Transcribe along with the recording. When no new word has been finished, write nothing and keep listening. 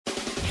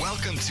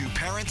Welcome to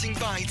Parenting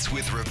Bites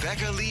with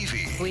Rebecca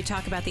Levy. We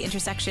talk about the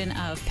intersection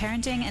of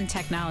parenting and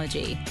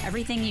technology.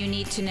 Everything you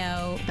need to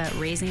know about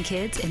raising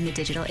kids in the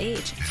digital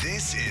age.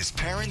 This is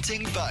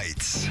Parenting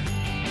Bites.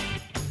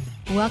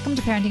 Welcome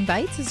to Parenting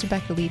Bites. This is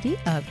Rebecca Levy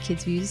of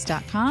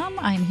KidsViews.com.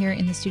 I'm here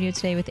in the studio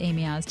today with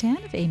Amy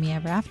Oztan of Amy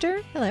Ever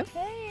After. Hello.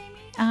 Hey,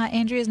 Amy.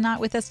 Andrea is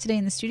not with us today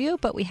in the studio,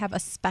 but we have a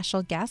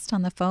special guest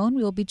on the phone.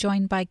 We will be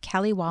joined by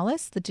Kelly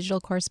Wallace, the digital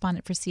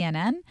correspondent for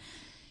CNN.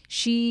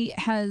 She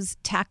has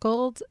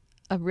tackled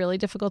a really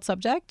difficult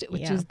subject,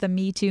 which is the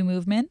Me Too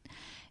movement.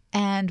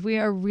 And we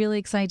are really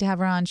excited to have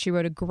her on. She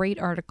wrote a great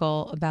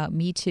article about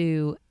Me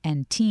Too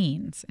and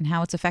teens and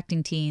how it's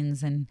affecting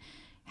teens and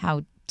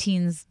how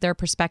teens, their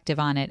perspective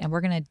on it. And we're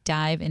going to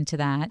dive into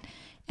that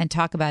and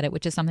talk about it,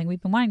 which is something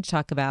we've been wanting to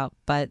talk about,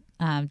 but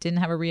didn't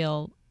have a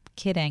real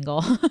kid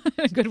angle,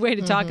 a good way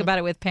to talk about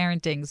it with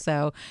parenting.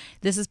 So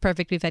this is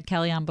perfect. We've had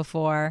Kelly on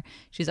before.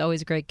 She's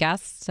always a great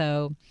guest.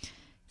 So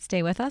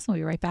stay with us. We'll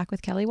be right back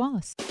with Kelly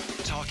Wallace.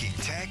 Talking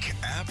tech,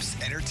 apps,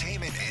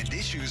 entertainment, and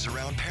issues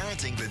around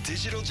parenting the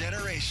digital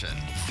generation.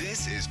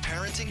 This is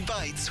Parenting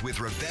Bites with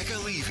Rebecca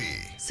Levy.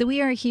 So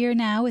we are here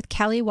now with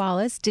Kelly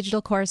Wallace,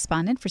 digital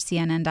correspondent for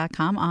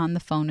CNN.com, on the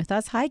phone with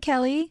us. Hi,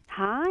 Kelly.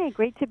 Hi,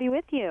 great to be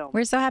with you.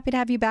 We're so happy to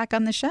have you back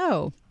on the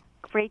show.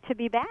 Great to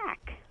be back.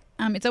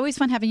 It's always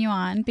fun having you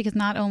on because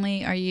not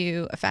only are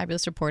you a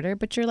fabulous reporter,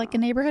 but you're like a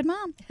neighborhood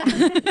mom.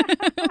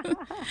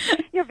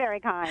 You're very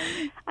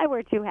kind. I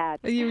wear two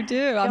hats. You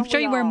do. I'm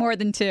sure you wear more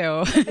than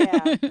two.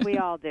 Yeah, we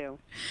all do.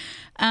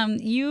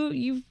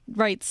 You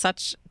write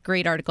such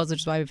great articles,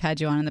 which is why we've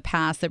had you on in the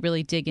past, that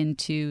really dig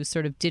into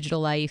sort of digital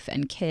life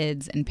and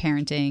kids and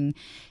parenting.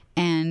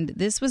 And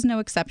this was no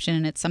exception.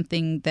 And it's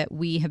something that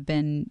we have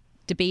been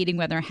debating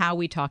how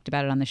we talked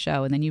about it on the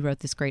show. And then you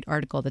wrote this great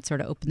article that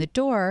sort of opened the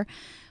door,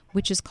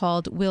 which is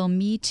called Will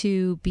Me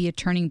Too Be a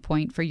Turning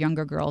Point for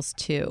Younger Girls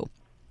Too?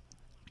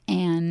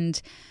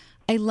 And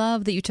I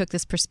love that you took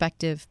this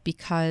perspective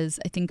because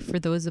I think for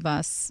those of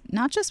us,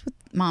 not just with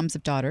moms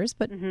of daughters,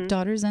 but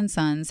daughters and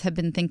sons, have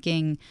been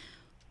thinking,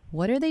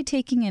 what are they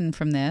taking in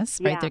from this,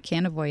 right? They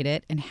can't avoid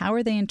it. And how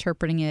are they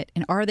interpreting it?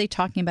 And are they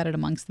talking about it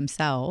amongst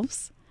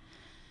themselves?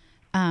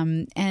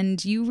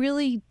 And you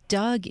really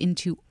dug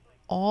into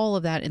all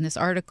of that in this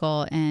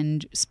article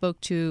and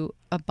spoke to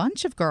a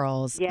bunch of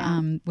girls,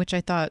 which I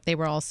thought they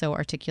were also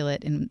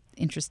articulate and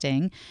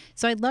interesting.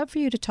 So I'd love for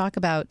you to talk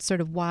about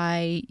sort of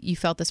why you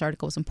felt this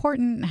article was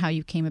important, how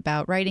you came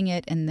about writing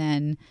it, and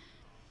then,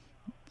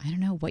 I don't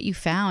know, what you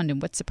found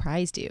and what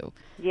surprised you.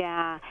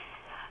 Yeah.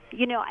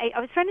 You know, I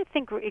was trying to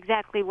think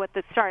exactly what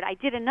the start. I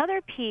did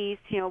another piece,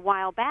 a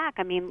while back,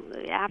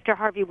 after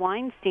Harvey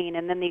Weinstein,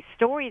 and then these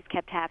stories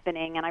kept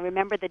happening. And I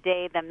remember the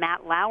day the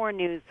Matt Lauer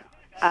news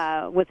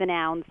was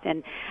announced,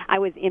 and I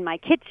was in my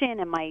kitchen,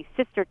 and my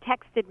sister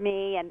texted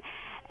me, and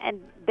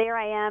there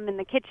I am in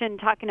the kitchen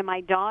talking to my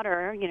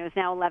daughter, who's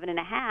now 11 and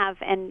a half,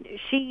 and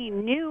she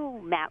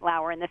knew Matt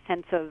Lauer in the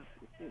sense of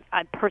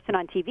a person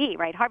on TV,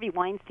 right? Harvey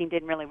Weinstein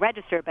didn't really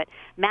register, but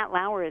Matt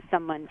Lauer is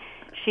someone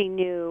she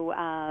knew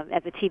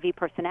as a TV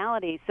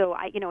personality. So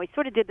I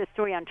sort of did this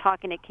story on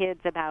talking to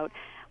kids about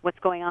what's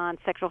going on,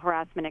 sexual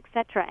harassment,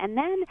 etc. And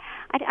then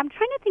I'm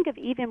trying to think of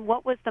even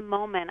what was the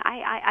moment.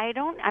 I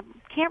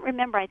can't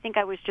remember. I think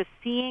I was just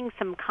seeing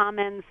some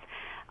comments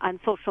on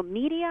social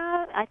media,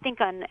 I think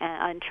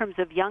in terms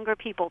of younger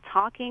people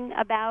talking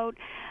about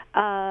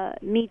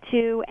Me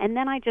Too. And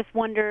then I just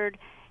wondered,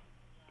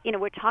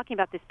 we're talking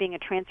about this being a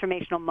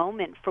transformational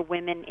moment for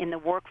women in the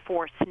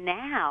workforce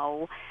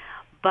now,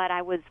 but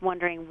I was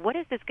wondering, what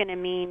is this going to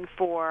mean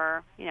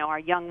for, our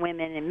young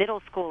women in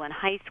middle school and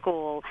high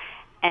school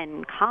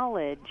and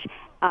college?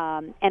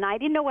 And I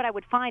didn't know what I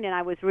would find, and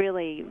I was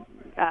really,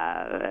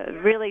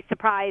 really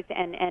surprised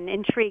and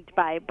intrigued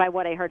by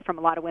what I heard from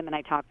a lot of women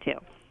I talked to.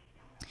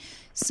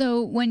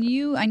 So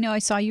I know I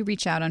saw you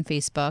reach out on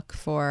Facebook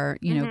for,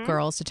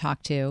 girls to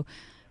talk to.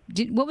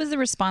 What was the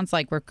response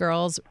like? Were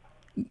girls,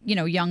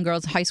 young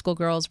girls, high school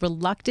girls,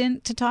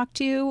 reluctant to talk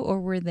to you, or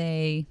were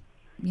they,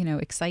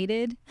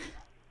 excited?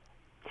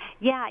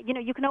 Yeah,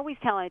 you can always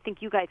tell, and I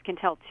think you guys can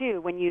tell too,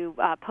 when you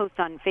post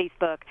on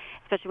Facebook,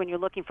 especially when you're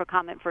looking for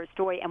comment for a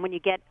story, and when you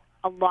get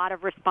a lot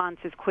of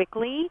responses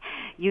quickly,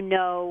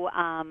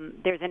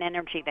 there's an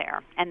energy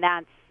there, and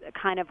that's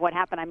kind of what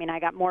happened. I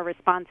got more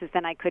responses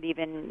than I could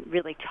even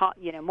really talk.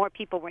 More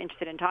people were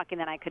interested in talking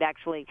than I could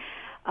actually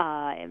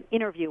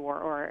interview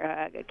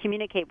or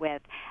communicate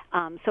with.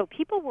 So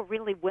people were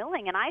really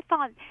willing, and I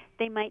thought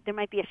there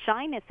might be a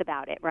shyness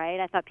about it, right?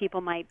 I thought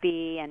people might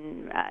be,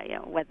 and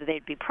whether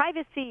they'd be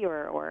privacy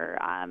or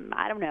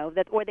I don't know,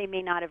 or they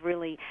may not have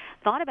really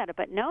thought about it.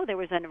 But no, there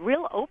was a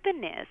real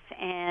openness,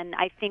 and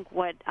I think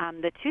what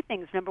the two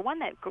things: number one,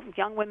 that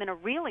young women are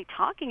really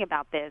talking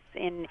about this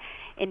in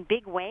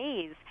big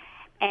ways.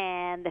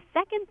 And the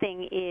second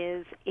thing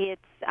is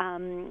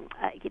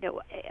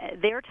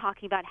they're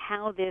talking about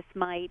how this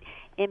might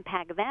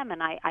impact them.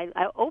 And I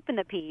open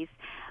the piece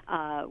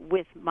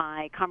with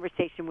my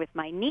conversation with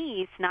my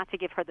niece, not to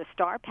give her the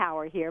star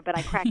power here, but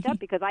I cracked up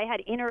because I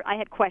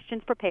had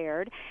questions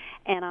prepared,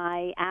 and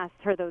I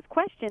asked her those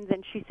questions,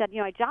 and she said,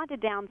 I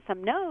jotted down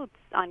some notes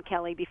on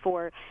Kelly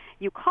before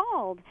you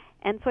called.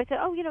 And so I said,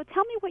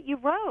 tell me what you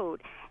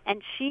wrote.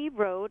 And she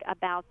wrote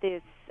about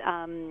this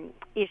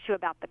issue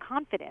about the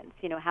confidence,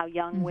 how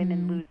young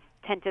women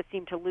tend to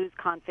seem to lose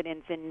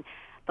confidence in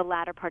the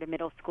latter part of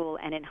middle school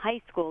and in high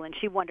school. And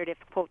she wondered if,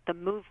 quote, the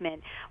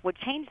movement would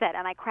change that.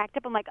 And I cracked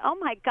up. I'm like, oh,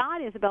 my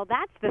God, Isabel,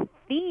 that's the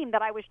theme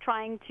that I was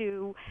trying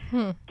to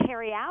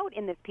carry out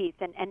in this piece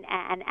and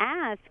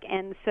ask.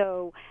 And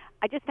so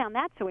I just found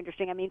that so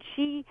interesting. I mean,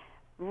 she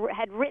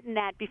had written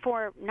that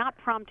before, not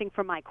prompting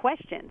for my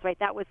questions, right?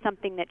 That was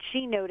something that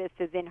she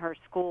notices in her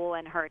school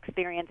and her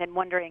experience, and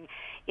wondering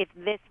if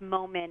this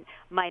moment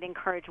might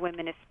encourage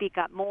women to speak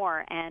up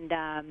more. And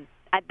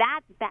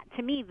that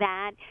to me,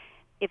 that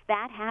if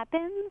that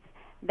happens,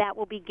 that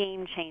will be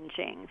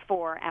game-changing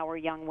for our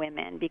young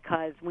women,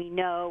 because we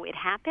know it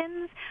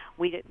happens.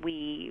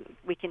 We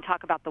can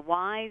talk about the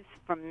whys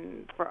for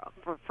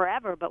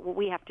forever, but what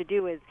we have to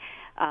do is,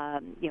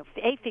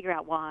 figure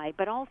out why,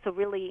 but also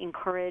really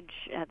encourage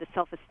the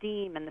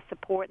self-esteem and the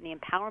support and the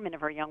empowerment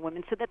of our young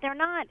women, so that they're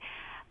not,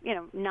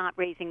 not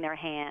raising their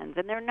hands,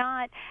 and they're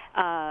not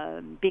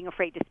being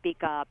afraid to speak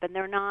up, and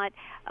they're not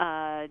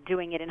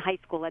doing it in high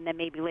school and then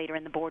maybe later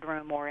in the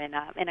boardroom or in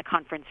a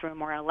conference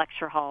room or a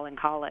lecture hall in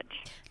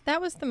college.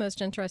 That was the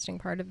most interesting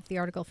part of the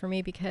article for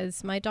me,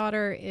 because my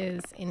daughter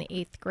is in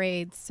 8th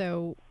grade,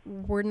 so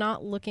we're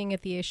not looking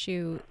at the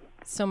issue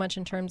so much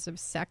in terms of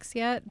sex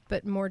yet,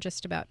 but more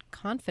just about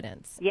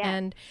confidence. Yeah.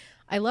 And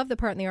I love the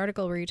part in the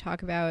article where you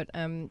talk about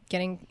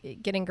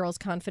getting girls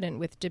confident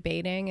with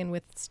debating and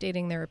with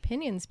stating their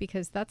opinions,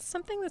 because that's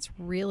something that's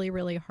really,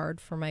 really hard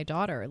for my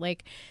daughter.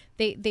 Like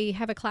they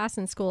have a class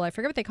in school, I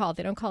forget what they call it.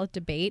 They don't call it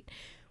debate,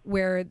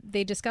 where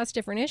they discuss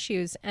different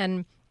issues,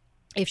 and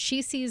if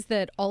she sees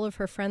that all of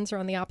her friends are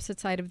on the opposite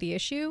side of the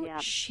issue,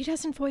 she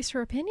doesn't voice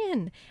her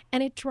opinion.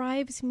 And it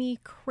drives me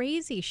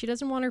crazy. She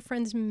doesn't want her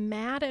friends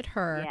mad at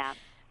her. Yeah.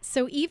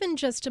 So even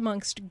just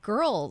amongst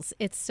girls,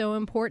 it's so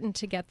important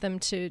to get them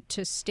to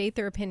state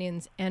their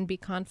opinions and be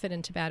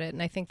confident about it.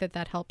 And I think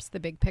that helps the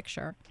big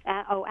picture.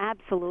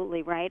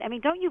 Absolutely, right. I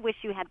mean, don't you wish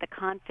you had the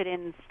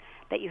confidence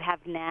that you have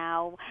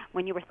now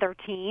when you were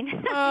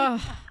 13?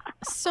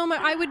 So much.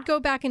 I would go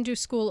back and do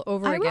school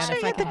over again. I wish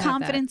I had the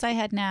confidence that. I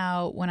had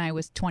now when I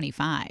was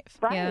 25.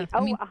 Right. Yeah. I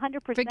mean,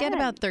 100%. Forget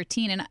about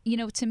 13.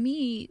 And, to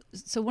me,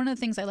 so one of the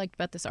things I liked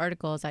about this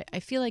article is I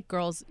feel like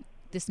girls,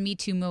 this Me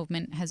Too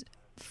movement has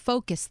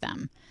focused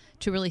them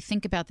to really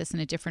think about this in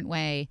a different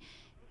way.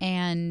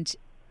 And,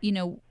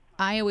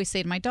 I always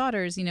say to my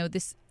daughters,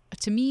 this,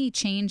 to me,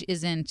 change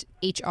isn't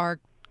HR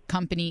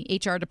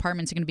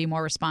departments are going to be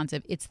more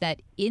responsive. It's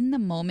that in the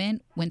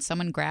moment when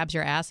someone grabs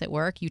your ass at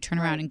work, you turn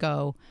around and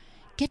go,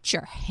 get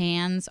your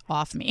hands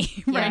off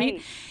me,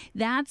 right?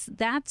 That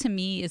to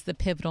me is the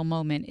pivotal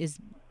moment, is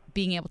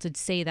being able to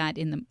say that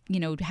in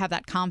the, have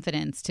that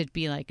confidence to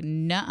be like,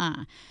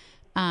 nuh-uh.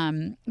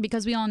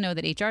 Because we all know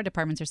that HR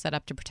departments are set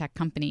up to protect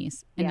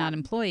companies and not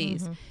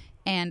employees. Mm-hmm.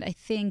 And I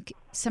think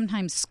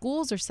sometimes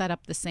schools are set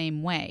up the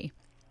same way.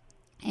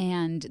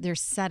 And they're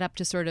set up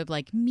to sort of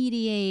like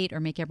mediate or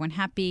make everyone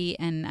happy.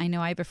 And I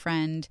know I have a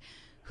friend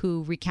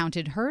who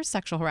recounted her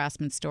sexual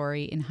harassment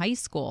story in high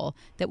school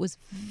that was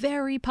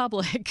very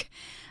public,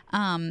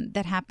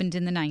 that happened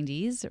in the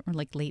 90s or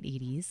like late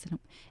 80s.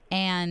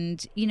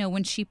 And,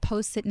 when she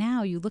posts it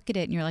now, you look at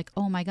it and you're like,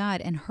 oh, my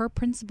God. And her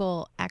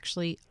principal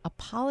actually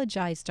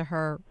apologized to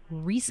her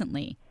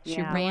recently.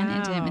 She ran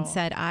into him and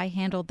said, I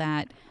handled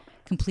that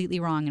completely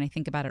wrong, and I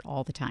think about it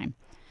all the time.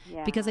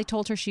 Yeah. Because I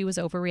told her she was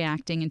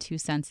overreacting and too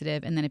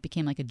sensitive, and then it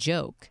became like a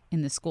joke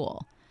in the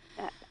school.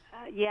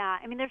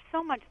 I mean, there's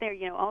so much there.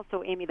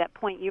 Also, Amy, that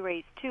point you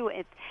raised, too,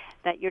 it's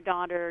that your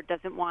daughter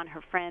doesn't want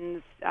her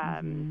friends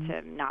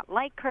to not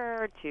like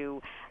her,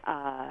 to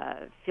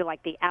feel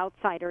like the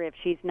outsider if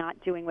she's not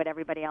doing what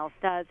everybody else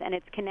does. And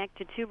it's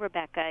connected to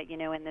Rebecca,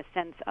 in the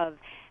sense of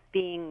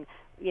being,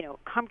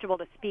 comfortable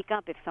to speak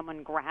up if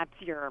someone grabs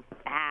your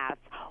ass,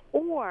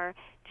 or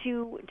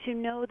to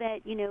know that,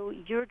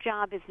 your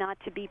job is not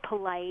to be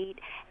polite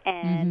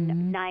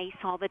and nice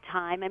all the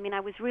time. I mean, I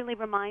was really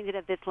reminded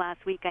of this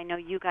last week. I know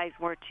you guys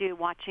were too,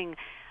 watching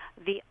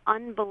the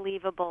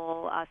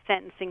unbelievable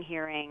sentencing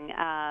hearing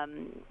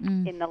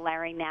in the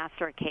Larry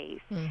Nassar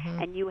case.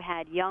 And you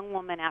had young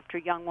woman after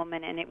young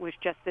woman, and it was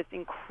just this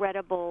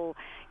incredible,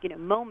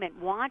 moment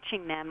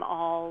watching them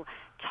all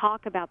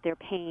talk about their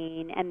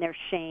pain and their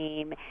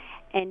shame.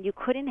 And you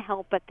couldn't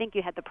help but think,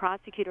 you had the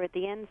prosecutor at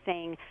the end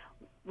saying,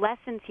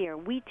 lessons here.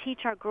 We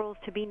teach our girls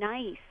to be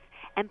nice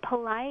and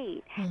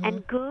polite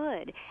and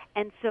good.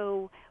 And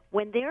so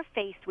when they're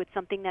faced with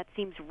something that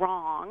seems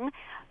wrong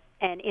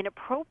and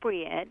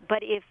inappropriate, but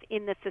if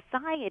in the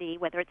society,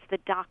 whether it's the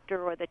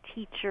doctor or the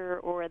teacher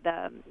or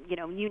the,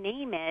 you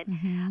name it,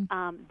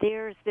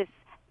 there's this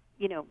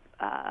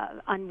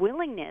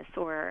unwillingness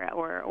or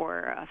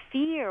a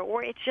fear,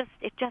 or it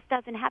just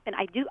doesn't happen.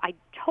 I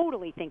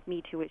totally think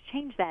Me Too has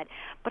changed that,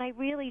 but I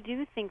really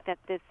do think that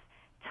this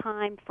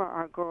time for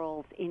our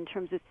girls in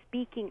terms of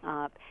speaking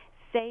up,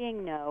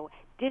 saying no,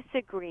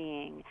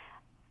 disagreeing,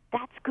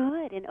 that's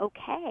good and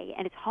okay.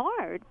 And it's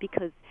hard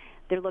because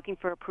they're looking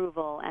for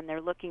approval and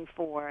they're looking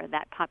for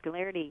that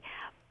popularity.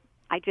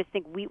 I just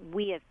think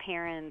we as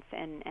parents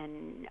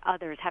and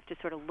others have to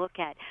sort of look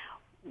at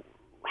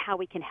how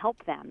we can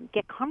help them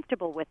get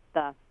comfortable with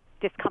the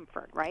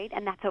discomfort, right?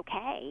 And that's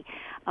okay,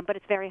 but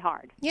it's very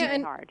hard. Yeah,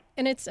 hard.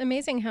 And it's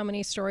amazing how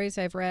many stories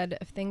I've read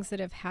of things that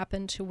have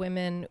happened to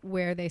women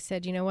where they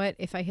said, you know what,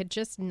 if I had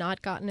just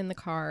not gotten in the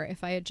car,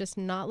 if I had just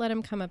not let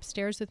him come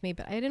upstairs with me,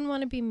 but I didn't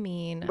want to be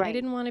mean. Right. I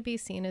didn't want to be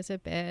seen as a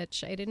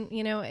bitch. I didn't,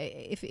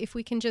 if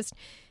we can just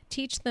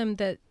teach them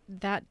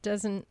that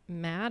doesn't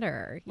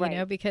matter, you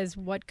know, because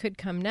what could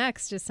come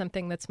next is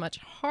something that's much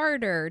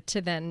harder to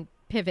then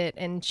pivot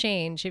and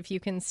change. If you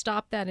can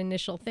stop that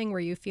initial thing where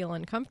you feel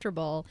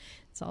uncomfortable,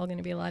 it's all going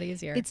to be a lot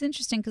easier. It's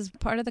interesting because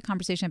part of the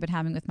conversation I've been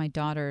having with my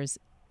daughters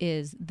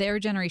is their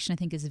generation, I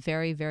think, is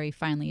very, very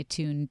finely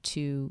attuned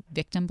to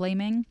victim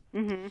blaming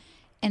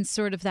and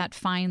sort of that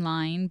fine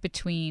line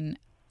between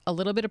a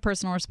little bit of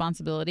personal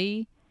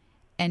responsibility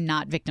and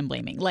not victim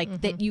blaming, like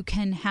that you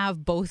can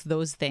have both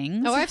those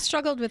things. Oh, I've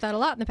struggled with that a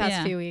lot in the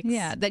past few weeks.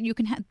 Yeah, that you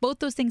can have both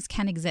those things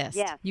can exist.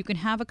 Yes. You can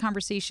have a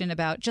conversation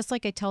about, just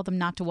like I tell them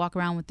not to walk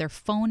around with their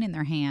phone in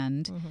their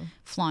hand,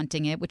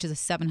 flaunting it, which is a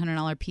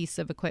 $700 piece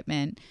of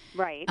equipment.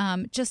 Right.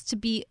 Just to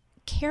be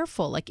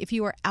careful. Like if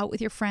you are out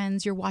with your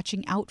friends, you're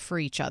watching out for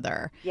each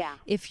other. Yeah.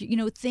 If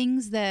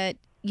things that,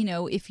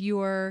 if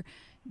you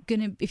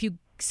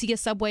see a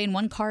subway and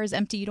one car is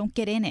empty, you don't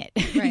get in it.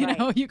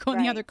 Right. You go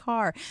in the other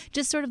car.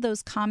 Just sort of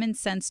those common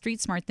sense, street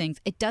smart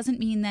things. It doesn't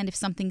mean that if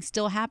something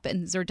still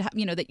happens or,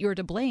 that you're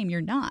to blame, you're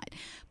not.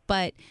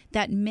 But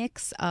that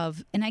mix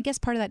of, and I guess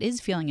part of that is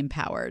feeling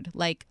empowered.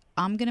 Like,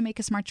 I'm going to make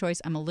a smart choice.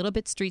 I'm a little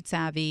bit street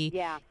savvy.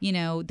 Yeah.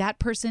 That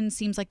person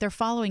seems like they're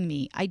following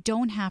me. I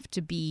don't have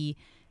to be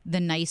the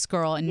nice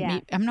girl, and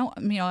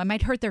I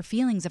might hurt their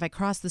feelings if I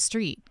cross the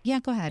street. Yeah,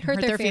 go ahead.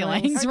 Hurt their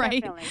feelings.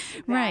 Right?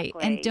 Exactly. Right.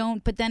 And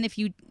don't. But then if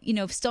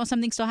if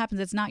something still happens,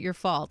 it's not your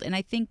fault. And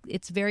I think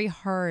it's very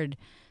hard,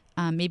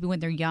 maybe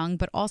when they're young,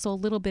 but also a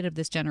little bit of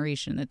this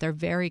generation that they're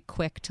very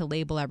quick to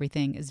label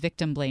everything as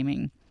victim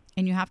blaming,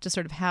 and you have to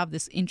sort of have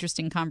this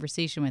interesting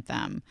conversation with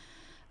them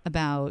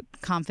about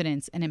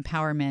confidence and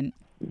empowerment,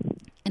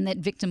 and that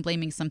victim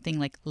blaming is something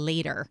like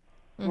later.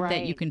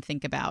 That you can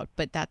think about,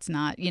 but that's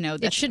not,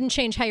 it shouldn't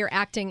change how you're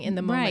acting in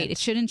the moment. Right. It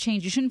shouldn't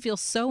change. You shouldn't feel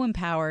so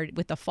empowered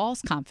with a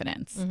false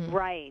confidence.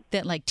 Right.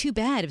 That like, too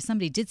bad if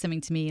somebody did something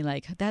to me,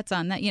 like that's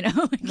on that,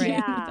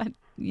 Yeah.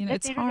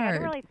 It's hard. I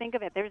didn't really think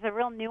of it. There's a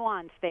real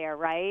nuance there,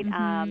 right?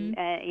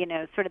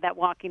 Sort of that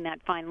walking that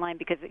fine line,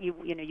 because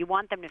you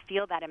want them to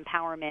feel that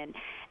empowerment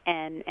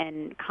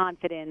and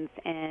confidence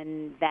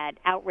and that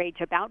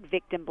outrage about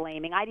victim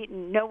blaming.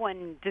 No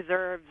one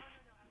deserves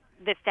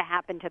this to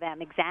happen to them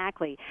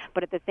exactly,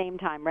 but at the same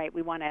time, right,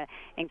 we want to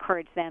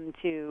encourage them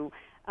to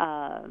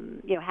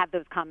have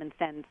those common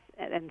sense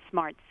and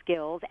smart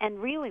skills, and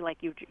really, like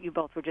you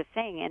both were just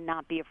saying, and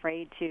not be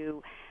afraid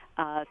to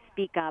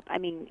speak up. I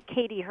mean,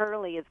 Katie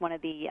Hurley is one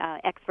of the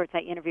experts I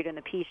interviewed in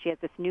the piece. She has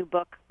this new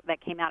book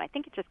that came out, I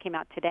think it just came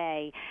out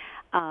today,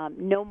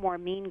 No More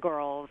Mean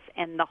Girls,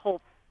 and the whole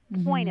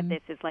point of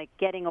this is like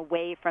getting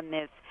away from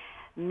this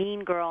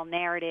mean girl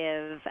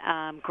narrative,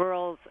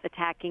 girls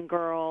attacking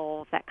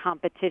girls, that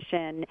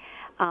competition.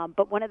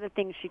 But one of the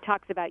things she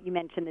talks about, you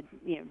mentioned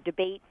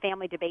the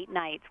family debate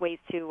nights, ways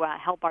to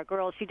help our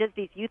girls. She does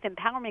these youth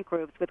empowerment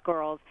groups with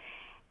girls,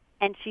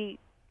 and she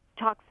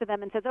talks to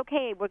them and says,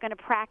 okay, we're going to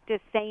practice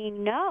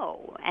saying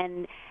no.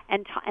 And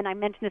I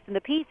mentioned this in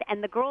the piece,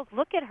 and the girls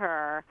look at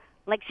her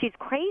like she's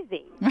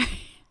crazy.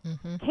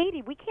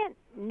 Katie, we can't,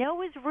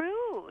 no is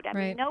rude. I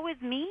mean, no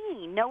is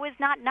mean. No is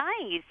not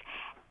nice.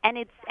 And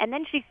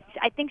then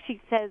I think she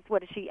says,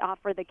 what does she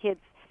offer the kids?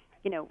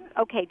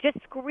 Okay, just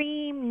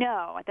scream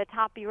no at the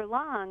top of your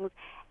lungs.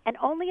 And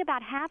only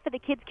about half of the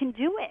kids can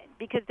do it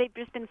because they've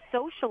just been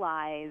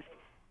socialized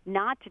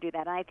not to do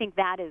that. And I think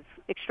that is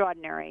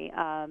extraordinary.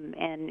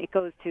 And it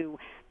goes to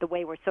the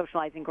way we're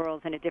socializing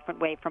girls in a different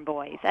way from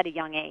boys at a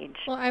young age.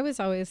 Well, I was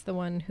always the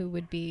one who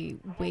would be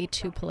way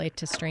too polite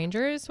to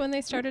strangers when they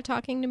started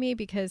talking to me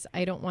because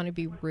I don't want to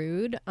be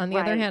rude. On the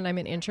other hand, I'm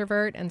an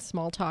introvert and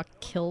small talk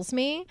kills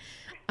me.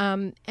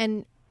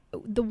 And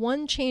the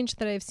one change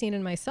that I've seen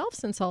in myself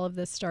since all of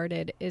this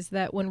started is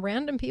that when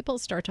random people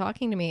start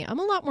talking to me, I'm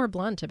a lot more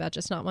blunt about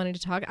just not wanting to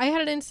talk. I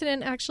had an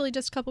incident actually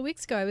just a couple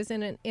weeks ago. I was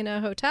in a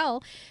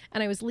hotel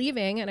and I was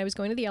leaving and I was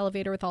going to the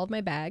elevator with all of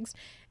my bags.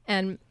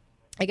 And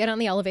I get on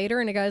the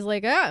elevator and a guy's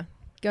like,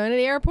 going to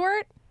the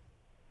airport?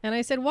 And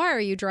I said, why? Are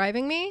you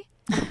driving me?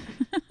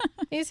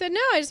 He said,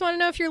 no, I just want to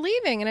know if you're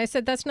leaving. And I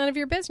said, that's none of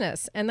your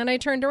business. And then I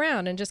turned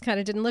around and just kind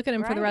of didn't look at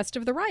him for the rest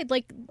of the ride.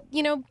 Like,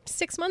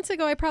 6 months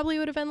ago, I probably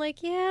would have been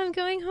like, yeah, I'm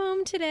going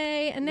home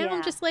today. And now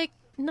I'm just like,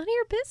 none of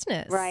your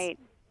business.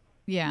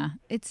 Yeah.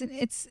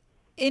 It's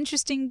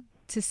interesting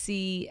to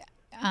see,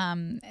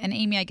 and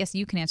Amy, I guess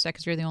you can answer that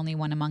because you're the only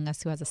one among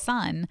us who has a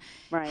son,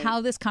 Right.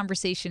 how this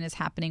conversation is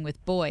happening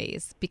with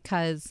boys.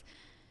 Because,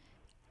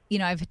 you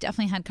know, I've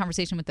definitely had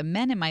conversation with the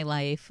men in my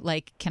life.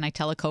 Like, can I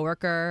tell a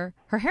coworker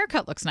her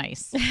haircut looks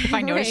nice? If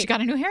I notice she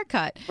got a new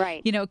haircut.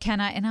 Right. You know,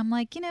 can I? And I'm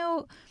like, you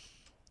know,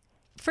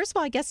 first of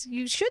all, I guess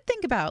you should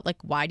think about, like,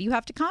 why do you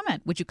have to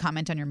comment? Would you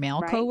comment on your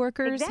male Right.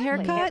 coworker's Exactly.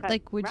 haircut?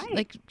 Like, would Right.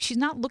 like, she's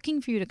not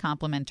looking for you to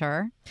compliment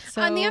her.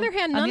 So, on the other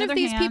hand, on none the of other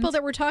these hand- people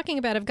that we're talking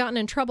about have gotten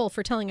in trouble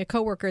for telling a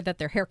coworker that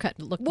their haircut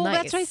looked Well, nice.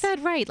 that's what I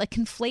said, right? Like,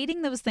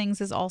 conflating those things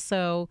is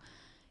also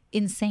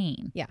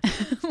insane. Yeah.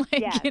 Like,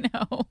 Yes. you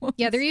know.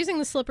 Yeah, they're using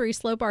the slippery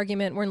slope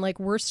argument when, like,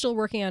 we're still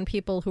working on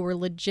people who are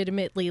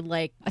legitimately,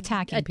 like,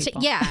 Attacking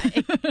people. Yeah.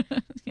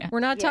 Yeah. We're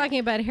not Yeah. talking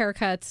about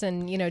haircuts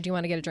and, you know, do you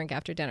want to get a drink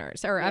after dinner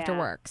or after Yeah.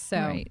 work? So,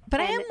 Right. But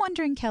I am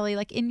wondering, Kelly,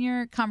 like, in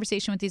your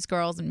conversation with these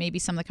girls and maybe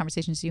some of the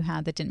conversations you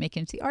had that didn't make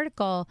it into the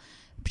article,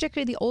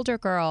 particularly the older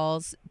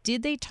girls,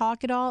 did they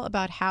talk at all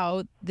about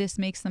how this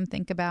makes them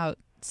think about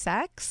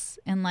sex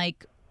and,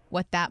 like,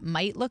 what that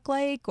might look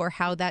like, or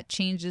how that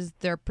changes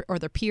their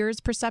peers'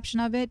 perception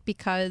of it?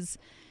 Because,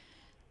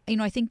 you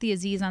know, I think the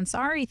Aziz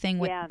Ansari thing,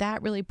 what Yeah.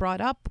 that really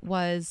brought up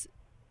was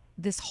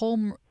this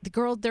whole, the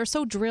girl, they're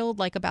so drilled,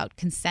 like, about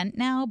consent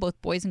now,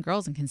 both boys and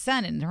girls, and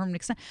consent and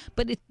normative consent,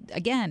 but it,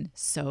 again,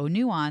 so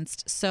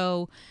nuanced.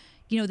 So,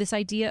 you know, this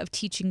idea of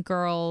teaching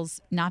girls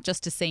not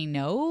just to say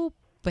no,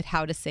 but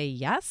how to say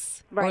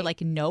yes, or, Right. like,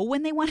 know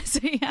when they want to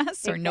say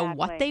yes, or know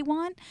what Exactly. they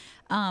want,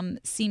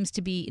 seems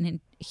to be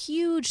a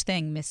huge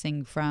thing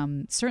missing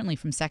certainly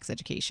from sex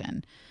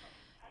education.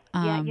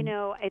 Yeah, you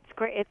know, it's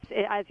great.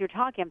 As you're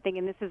talking, I'm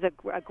thinking this is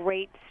a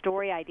great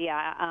story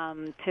idea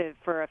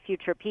for a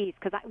future piece,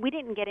 because we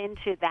didn't get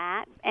into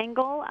that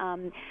angle.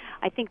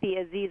 I think the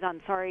Aziz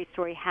Ansari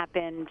story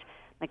happened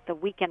like the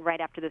weekend right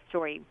after the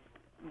story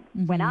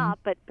went up,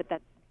 but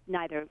that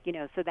neither, you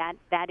know, so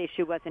that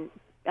issue wasn't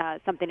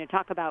something to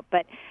talk about,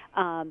 but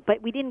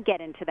we didn't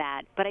get into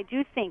that. But I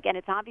do think, and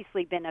it's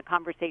obviously been a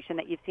conversation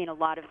that you've seen a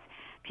lot of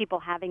people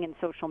having in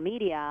social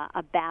media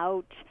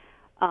about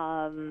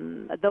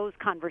those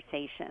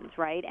conversations,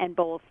 right? And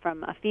both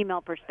from a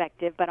female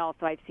perspective, but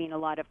also I've seen a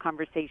lot of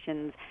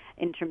conversations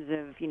in terms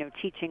of, you know,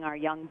 teaching our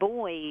young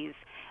boys.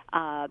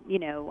 You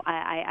know,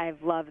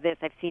 I've loved this.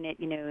 I've seen it.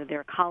 You know, there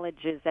are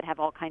colleges that have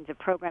all kinds of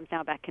programs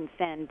now about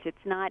consent.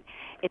 It's not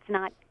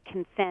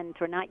consent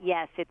or not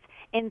yes. It's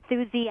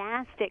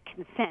enthusiastic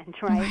consent,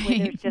 right? Where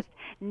there's just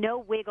no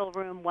wiggle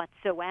room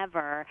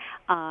whatsoever.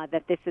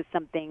 That this is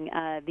something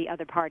the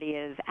other party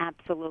is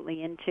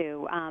absolutely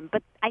into.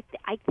 But I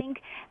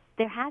think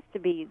there have to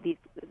be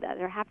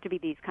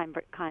these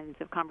kinds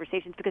of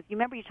conversations, because you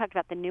remember you talked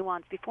about the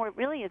nuance before. It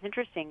really is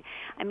interesting.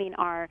 I mean,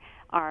 our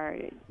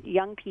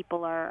young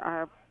people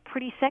are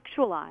pretty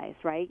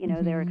sexualized, right? You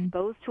know, they're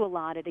exposed to a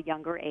lot at a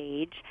younger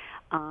age.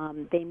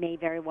 They may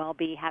very well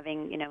be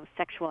having, you know,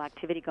 sexual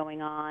activity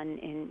going on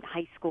in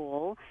high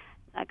school.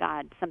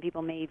 God, some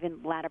people may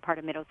even latter part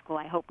of middle school.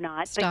 I hope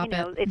not. Stop but,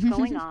 you know, it's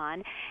going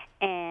on.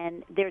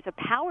 And there's a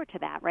power to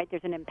that, right?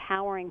 There's an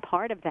empowering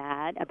part of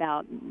that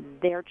about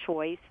their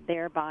choice,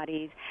 their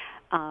bodies.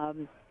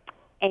 And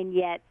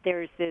yet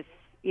there's this,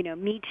 you know,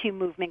 Me Too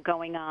movement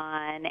going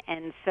on.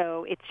 And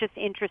so it's just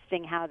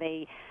interesting how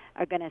they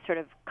are going to sort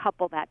of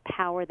couple that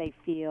power they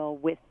feel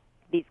with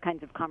these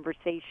kinds of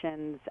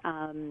conversations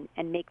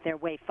and make their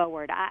way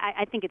forward.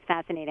 I think it's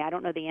fascinating. I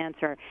don't know the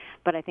answer,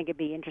 but I think it'd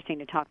be interesting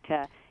to talk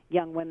to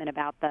young women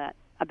about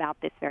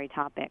this very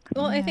topic.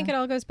 Well, I think it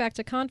all goes back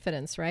to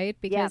confidence, right?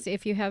 Because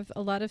if you have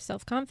a lot of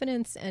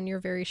self-confidence and you're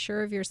very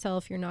sure of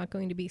yourself, you're not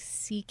going to be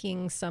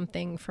seeking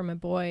something from a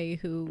boy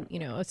who, you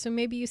know, so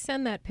maybe you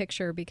send that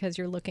picture because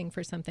you're looking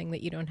for something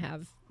that you don't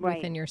have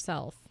within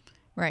yourself.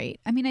 Right.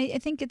 I mean, I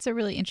think it's a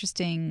really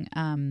interesting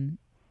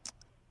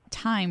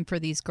time for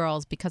these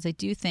girls, because I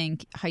do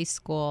think high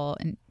school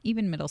and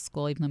even middle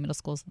school, even though middle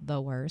school is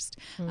the worst,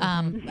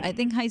 I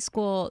think high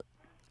school,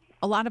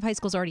 a lot of high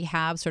schools already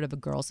have sort of a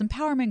girls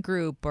empowerment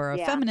group or a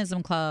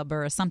feminism club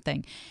or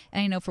something.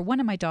 And I know for one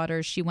of my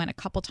daughters, she went a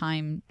couple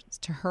times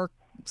to her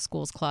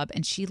school's club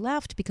and she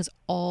left because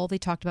all they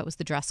talked about was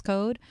the dress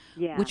code,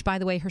 which, by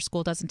the way, her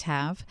school doesn't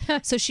have.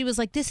 So she was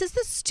like, this is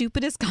the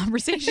stupidest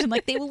conversation.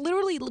 Like, they will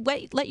literally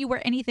let you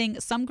wear anything.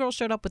 Some girl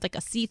showed up with like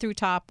a see-through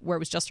top where it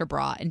was just her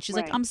bra. And she's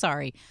like, I'm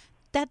sorry.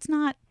 That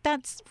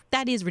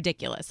is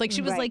ridiculous. Like,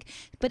 she was like,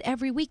 but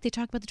every week they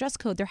talk about the dress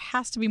code. There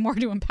has to be more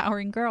to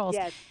empowering girls.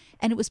 Yes.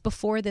 And it was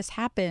before this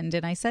happened.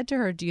 And I said to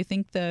her, do you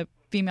think the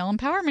female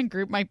empowerment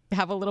group might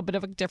have a little bit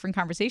of a different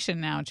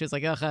conversation now? And she was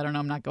like, ugh, I don't know,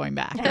 I'm not going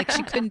back. Like,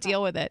 she couldn't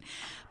deal with it.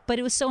 But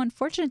it was so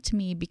unfortunate to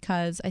me,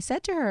 because I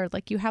said to her,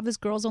 like, you have this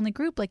girls only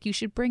group, like, you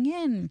should bring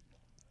in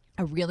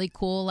a really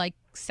cool, like,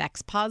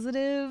 sex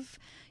positive,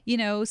 you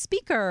know,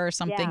 speaker or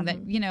something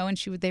that, you know, and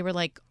they were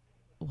like,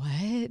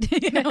 what?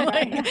 You know,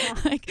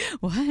 like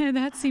what?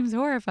 That seems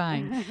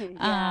horrifying.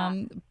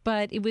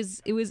 But it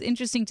was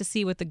interesting to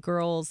see what the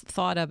girls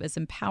thought of as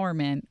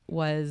empowerment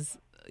was,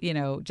 you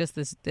know, just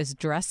this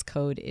dress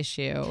code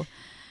issue.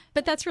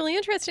 But that's really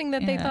interesting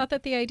that they thought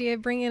that the idea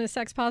of bringing in a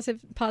sex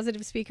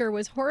positive speaker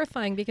was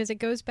horrifying, because it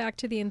goes back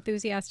to the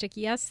enthusiastic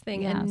yes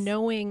thing and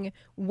knowing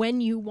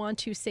when you want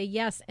to say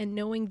yes and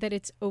knowing that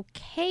it's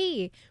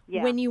okay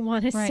when you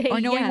want to say yes.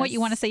 Or knowing what you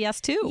want to say yes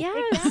to.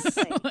 Yes.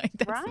 Exactly.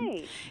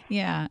 Right.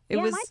 Yeah.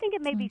 And I think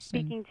it may be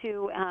speaking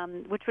to,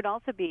 which would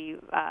also be,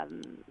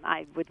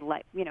 I would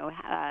like,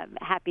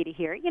 happy to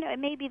hear. It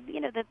may be,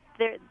 that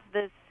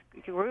this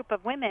group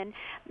of women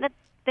that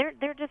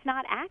they're just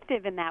not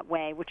active in that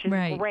way, which is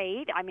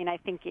great. I mean, I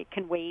think it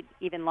can wait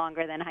even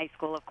longer than high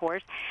school, of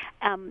course.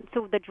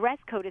 So the dress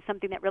code is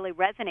something that really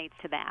resonates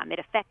to them. It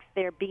affects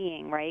their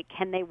being, right?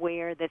 Can they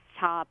wear this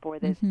top or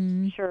this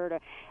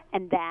shirt,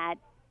 and that,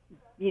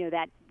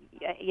 that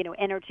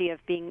energy of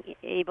being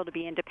able to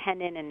be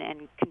independent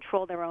and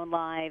control their own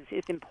lives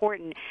is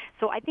important.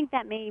 So I think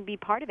that may be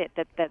part of it,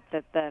 that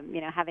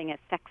the having a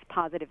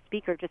sex-positive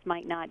speaker just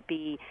might not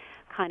be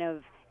kind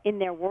of in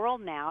their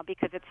world now,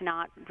 because it's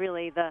not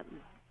really those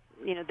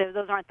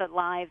aren't the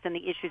lives and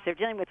the issues they're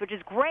dealing with, which is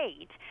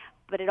great.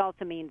 But it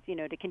also means,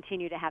 to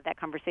continue to have that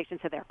conversation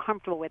so they're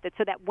comfortable with it,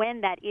 so that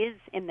when that is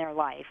in their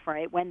life,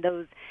 right, when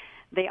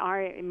they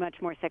are much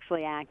more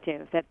sexually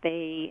active, that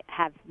they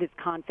have this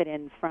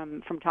confidence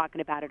from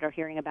talking about it or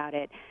hearing about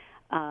it,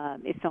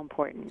 is so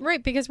important.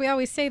 Right, because we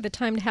always say the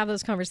time to have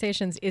those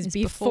conversations is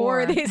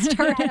before they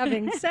start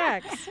having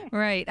sex.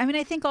 Right. I mean,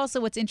 I think also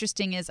what's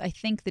interesting is I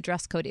think the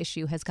dress code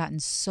issue has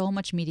gotten so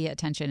much media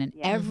attention, and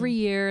every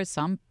year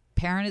some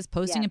parent is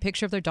posting a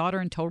picture of their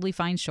daughter in totally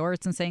fine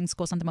shorts and saying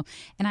school something.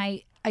 And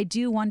I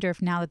do wonder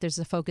if now that there's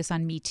a focus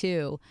on Me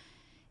Too,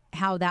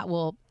 how that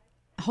will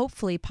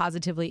hopefully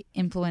positively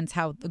influence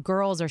how the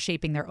girls are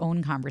shaping their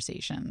own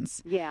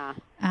conversations. Yeah.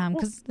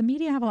 Because the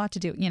media have a lot to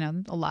do,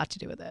 a lot to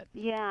do with it.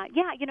 Yeah.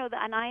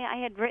 And I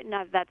had written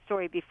that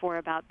story before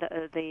about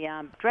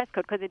the dress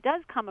code, because it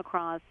does come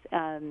across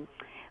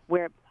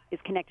where is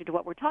connected to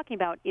what we're talking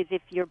about, is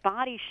if you're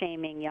body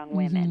shaming young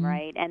women,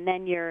 right? And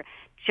then you're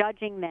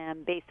judging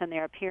them based on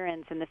their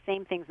appearance, and the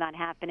same thing's not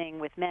happening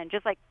with men.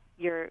 Just like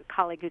your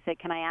colleague who said,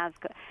 can I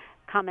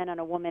comment on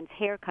a woman's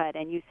haircut?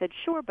 And you said,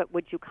 sure, but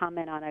would you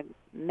comment on a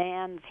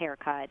man's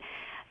haircut?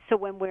 So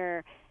when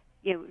we're,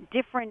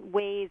 different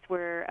ways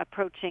we're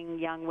approaching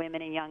young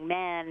women and young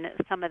men,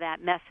 some of that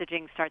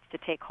messaging starts to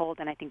take hold,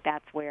 and I think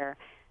that's where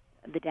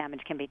the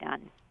damage can be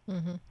done.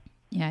 Mm-hmm.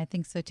 Yeah, I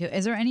think so too.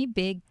 Is there any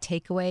big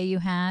takeaway you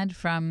had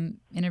from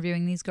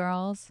interviewing these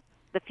girls?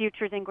 The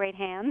future's in great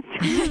hands.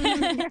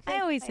 I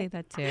always say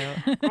that too.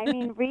 I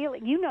mean, really,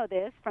 you know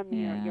this from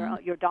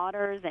your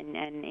daughters and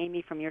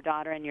Amy, from your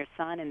daughter and your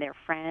son and their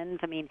friends.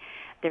 I mean,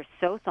 they're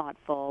so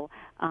thoughtful.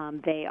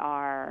 They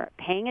are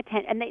paying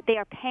attention, and they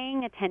are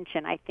paying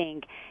attention, I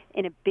think,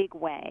 in a big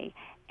way.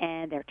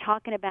 And they're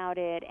talking about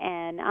it.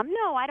 And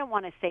no, I don't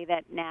want to say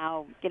that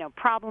now,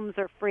 problems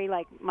are free.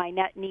 Like my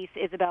niece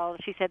Isabel,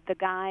 she said the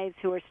guys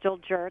who are still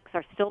jerks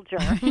are still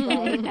jerks,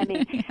 right? I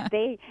mean,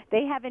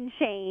 they haven't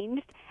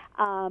changed.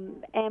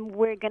 And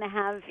we're going to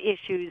have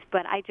issues,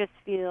 but I just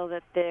feel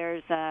that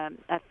there's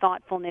a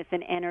thoughtfulness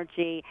and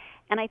energy.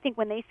 And I think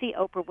when they see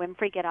Oprah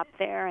Winfrey get up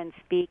there and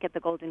speak at the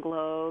Golden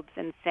Globes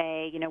and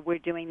say, we're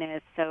doing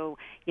this so,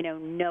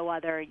 no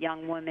other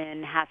young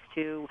woman has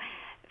to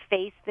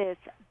face this,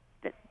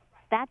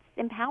 that's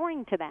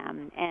empowering to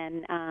them,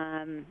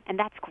 and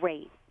that's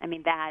great. I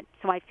mean,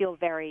 so I feel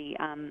very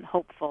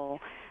hopeful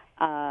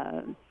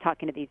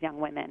talking to these young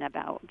women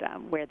about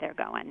where they're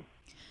going.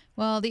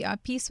 Well, the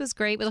piece was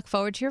great. We look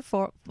forward to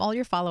all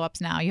your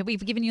follow-ups now.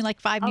 We've given you like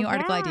 5 new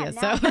article ideas.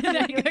 So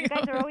you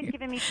guys are always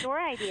giving me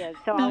story ideas.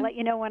 So I'll let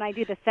you know when I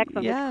do the sex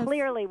one, which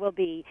clearly will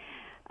be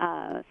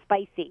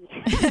spicy.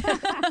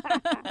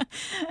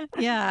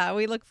 Yeah,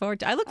 we look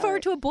forward to. I look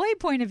forward to a boy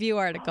point of view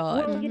article.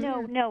 Well,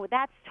 no,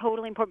 that's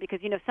totally important, because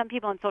some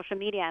people on social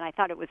media, and I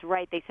thought it was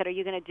right. They said, "Are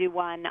you going to do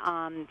one?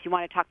 Do you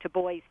want to talk to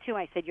boys too?"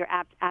 I said, "You're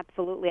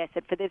absolutely." I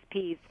said, "For this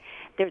piece,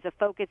 there's a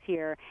focus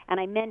here," and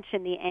I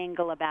mentioned the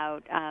angle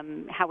about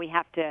how we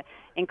have to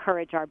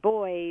encourage our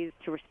boys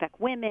to respect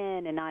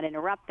women and not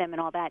interrupt them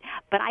and all that.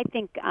 But I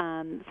think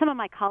some of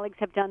my colleagues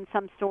have done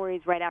some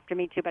stories right after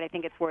Me Too, but I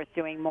think it's worth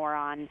doing more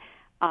on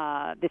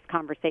this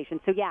conversation.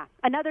 So,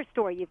 another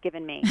story you've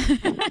given me.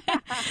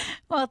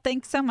 Well,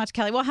 thanks so much,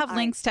 Kelly. We'll have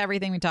links to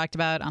everything we talked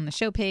about on the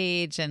show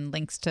page, and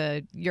links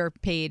to your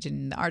page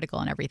and the article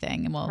and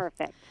everything. And we'll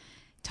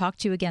talk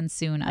to you again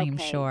soon, I am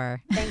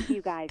sure. Thank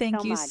you, guys.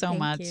 Thank you much. so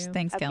much. You.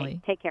 Thanks,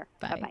 Kelly. Take care.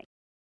 Bye. Bye-bye.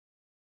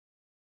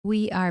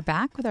 We are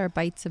back with our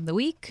bites of the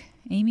week.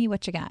 Amy,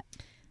 what you got?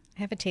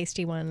 I have a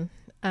tasty one.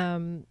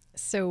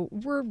 So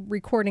we're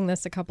recording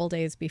this a couple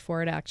days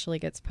before it actually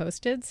gets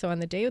posted. So on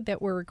the day that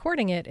we're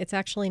recording it, it's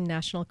actually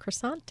National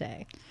Croissant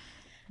Day.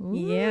 Ooh.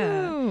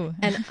 Yeah.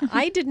 And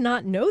I did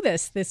not know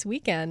this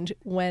weekend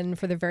when,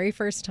 for the very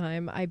first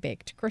time, I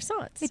baked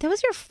croissants. Wait, that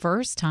was your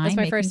first time? That's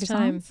my making first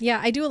time. croissants? Yeah,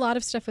 I do a lot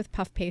of stuff with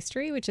puff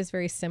pastry, which is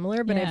very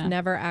similar, but I've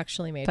never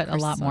actually made croissants. Put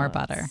a lot more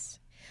butter.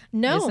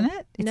 No, isn't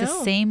it? It's no.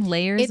 the same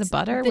layers of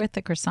butter with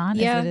the croissant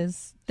as it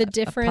is. The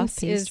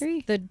difference is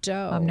pastry? the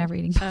dough. I'm never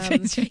eating puff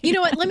pastry. You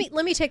know what?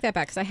 Let me take that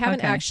back because I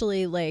haven't Okay.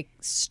 actually like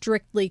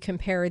strictly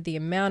compared the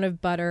amount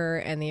of butter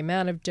and the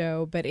amount of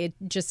dough, but it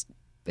just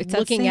It's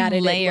looking at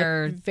it,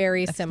 layer it looked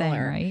very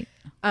similar, thing,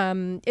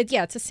 right?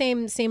 It's the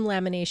same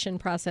lamination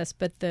process,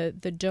 but the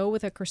dough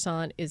with a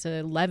croissant is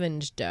a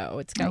leavened dough.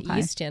 It's got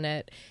yeast in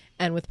it,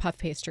 and with puff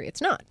pastry,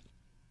 it's not.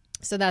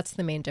 So that's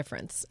the main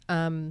difference.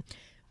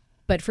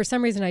 But for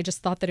some reason, I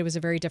just thought that it was a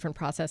very different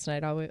process,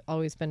 and I'd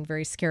always been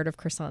very scared of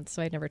croissants,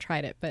 so I'd never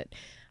tried it. But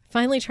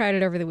finally tried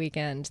it over the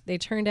weekend. They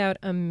turned out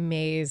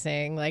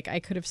amazing. Like, I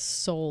could have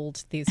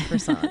sold these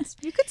croissants.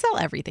 You could sell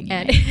everything you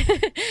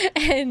make.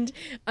 And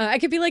I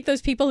could be like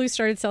those people who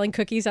started selling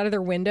cookies out of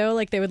their window.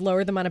 Like, they would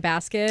lower them on a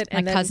basket.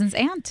 My cousin's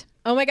aunt.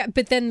 Oh my God.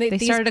 But then they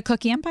started a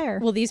cookie empire.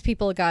 Well, these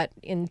people got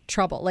in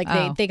trouble.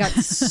 Like they got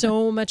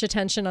so much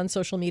attention on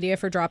social media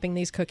for dropping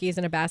these cookies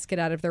in a basket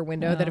out of their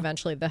window that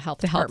eventually the health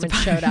department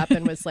showed up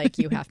and was like,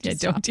 you have to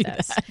stop don't do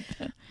this.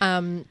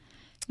 That.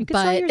 You could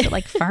sell yours at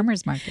like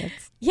farmers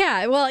markets.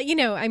 Yeah. Well,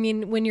 I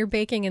mean, when you're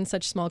baking in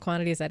such small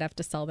quantities, I'd have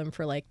to sell them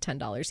for like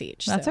 $10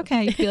 each. That's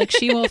okay. You'd be like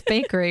She-Wolf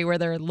Bakery where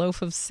their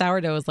loaf of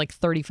sourdough is like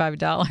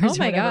 $35. Oh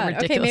my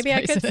God. Okay, maybe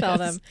I could sell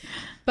them.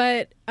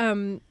 But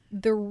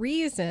the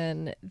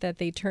reason that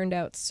they turned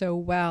out so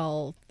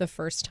well the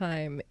first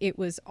time, it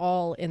was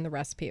all in the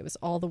recipe. It was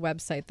all the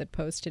website that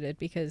posted it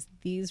because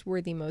these were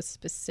the most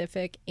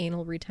specific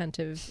anal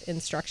retentive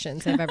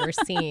instructions I've ever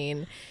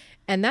seen.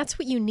 And that's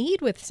what you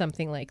need with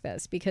something like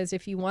this, because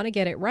if you want to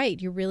get it right,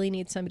 you really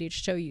need somebody to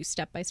show you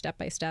step by step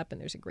by step.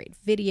 And there's a great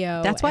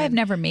video. That's why I've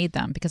never made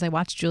them, because I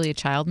watched Julia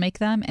Child make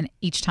them and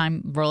each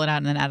time roll it out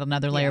and then add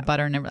another layer of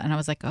butter. And I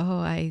was like, oh,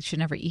 I should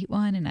never eat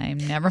one. And I'm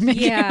never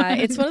making Yeah,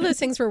 one. It's one of those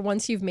things where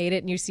once you've made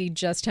it and you see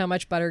just how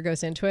much butter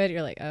goes into it,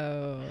 you're like,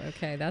 oh,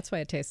 okay, that's why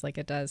it tastes like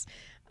it does.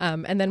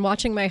 And then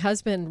watching my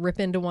husband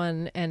rip into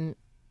one and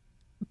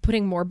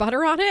putting more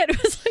butter on it,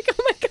 it was like,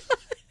 oh my God.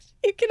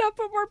 You cannot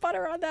put more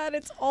butter on that.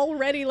 It's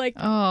already like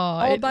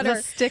all butter.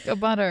 A stick of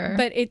butter.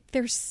 But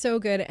they're so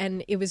good,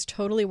 and it was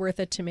totally worth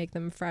it to make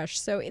them fresh.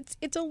 So it's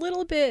a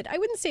little bit, I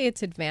wouldn't say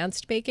it's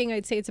advanced baking.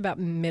 I'd say it's about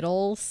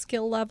middle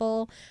skill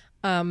level.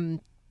 If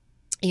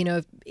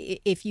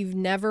you've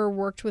never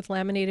worked with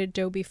laminated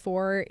dough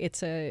before,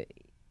 it's a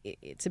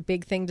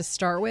big thing to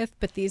start with,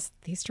 but these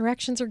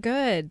directions are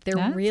good. They're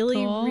That's really,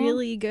 cool.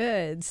 really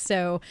good.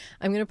 So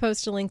I'm going to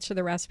post a link to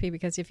the recipe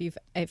because if you've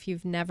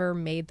never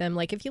made them,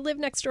 like if you live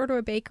next door to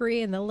a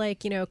bakery and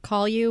they'll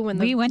call you when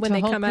they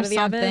come out of the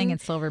oven. Thing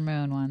at Silver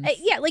Moon once.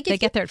 Like they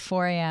get there at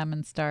 4 a.m.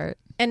 and start.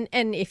 And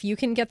if you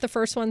can get the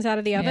first ones out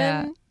of the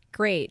oven,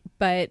 great.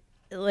 But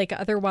like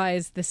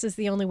otherwise, this is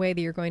the only way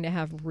that you're going to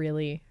have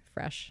really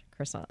fresh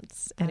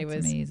croissants. And it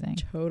was amazing.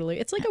 Totally.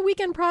 It's like a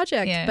weekend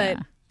project, but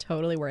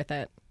totally worth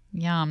it.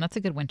 Yum. That's a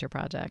good winter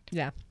project.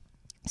 Yeah.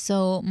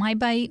 So my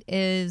bite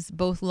is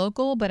both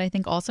local, but I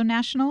think also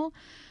national,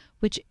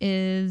 which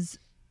is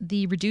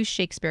the Reduced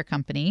Shakespeare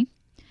Company.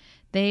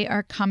 They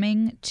are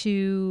coming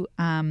to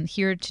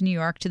here to New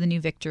York to the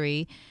New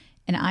Victory.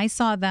 And I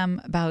saw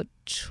them about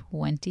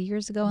 20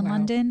 years ago in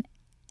London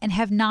and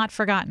have not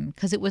forgotten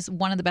because it was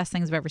one of the best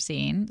things I've ever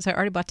seen. So I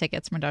already bought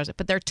tickets for my daughters,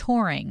 but they're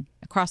touring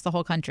across the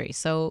whole country.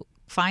 So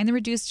find the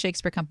Reduced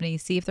Shakespeare Company,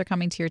 see if they're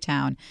coming to your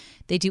town.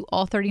 They do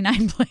all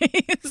 39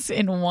 plays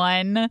in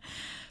one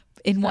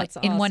play, in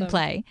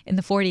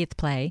the 40th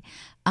play.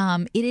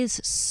 It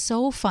is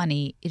so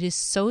funny. It is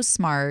so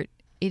smart.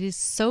 It is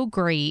so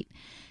great.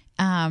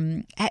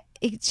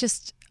 It's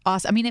just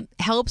awesome. I mean, it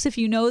helps if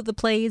you know the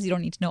plays. You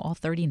don't need to know all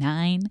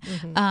 39.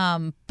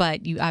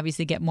 But you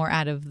obviously get more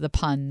out of the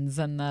puns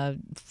and the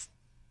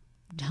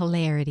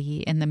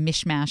hilarity and the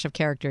mishmash of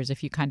characters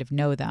if you kind of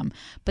know them,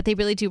 but they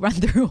really do run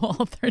through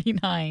all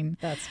 39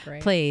 That's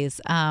great. plays.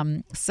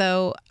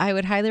 So I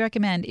would highly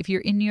recommend if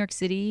you're in New York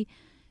City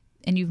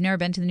and you've never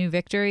been to the New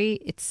Victory,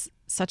 it's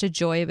such a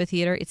joy of a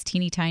theater. It's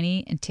teeny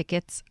tiny and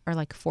tickets are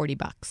like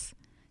 $40.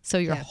 So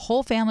your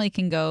whole family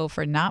can go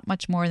for not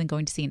much more than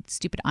going to see a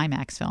stupid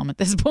IMAX film at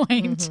this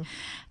point.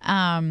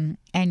 And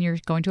you're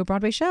going to a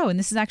Broadway show. And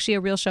this is actually a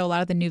real show. A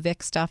lot of the New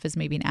Vic stuff is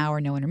maybe an hour,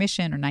 no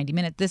intermission, or 90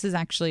 minutes. This is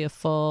actually a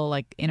full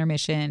like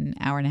intermission,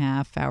 hour and a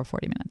half, hour,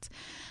 40 minutes.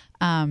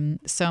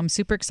 So I'm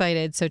super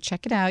excited. So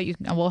check it out.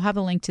 We'll have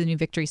a link to the New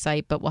Victory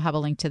site, but we'll have a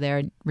link to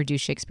their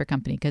Reduced Shakespeare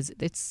Company because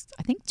it's,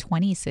 I think,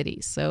 20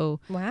 cities. So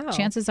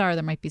chances are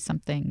there might be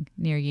something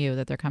near you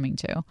that they're coming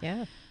to.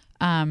 Yeah.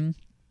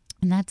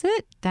 And that's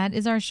it. That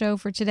is our show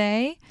for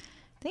today.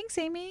 Thanks,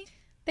 Amy.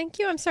 Thank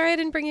you. I'm sorry I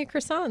didn't bring you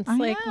croissants. I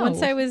like know.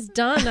 Once I was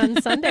done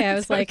on Sunday, I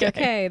was like,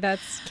 okay,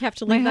 that's have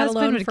to leave My that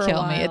husband alone would for a kill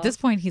while. me. At this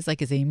point, he's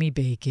like, is Amy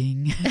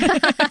baking?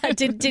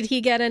 Did he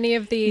get any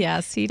of the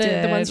Yes, he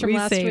did. the ones from we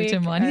last saved week?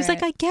 him one. All He's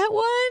like, right. I get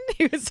one.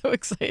 He was so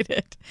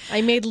excited.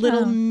 I made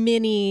little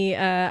mini.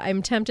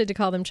 I'm tempted to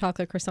call them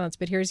chocolate croissants,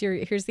 but here's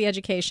the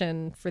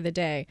education for the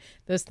day.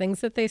 Those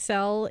things that they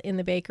sell in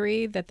the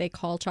bakery that they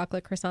call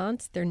chocolate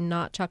croissants, they're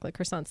not chocolate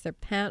croissants. They're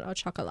pain au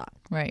chocolat.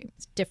 Right.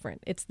 It's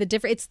different. It's the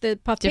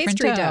puff Different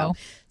pastry dough.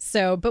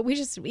 So, but we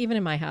just, even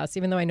in my house,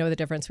 even though I know the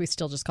difference, we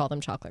still just call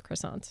them chocolate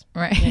croissants.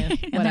 Right. Yeah,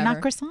 And they're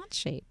not croissant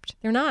shaped.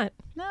 They're not.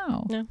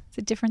 No. It's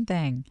a different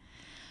thing.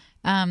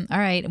 All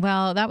right.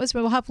 Well,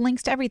 we'll have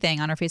links to everything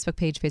on our Facebook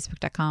page,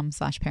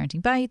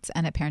 facebook.com/parentingbites,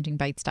 and at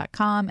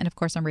parentingbites.com. And of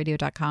course on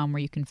radio.com,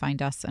 where you can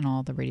find us and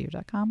all the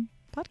radio.com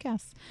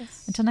podcasts.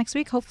 Yes. Until next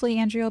week, hopefully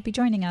Andrea will be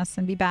joining us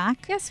and be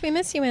back. Yes, we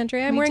miss you,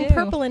 Andrea. I'm wearing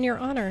purple in your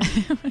honor.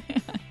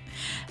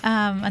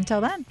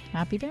 Until then,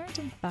 happy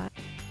parenting. Bye.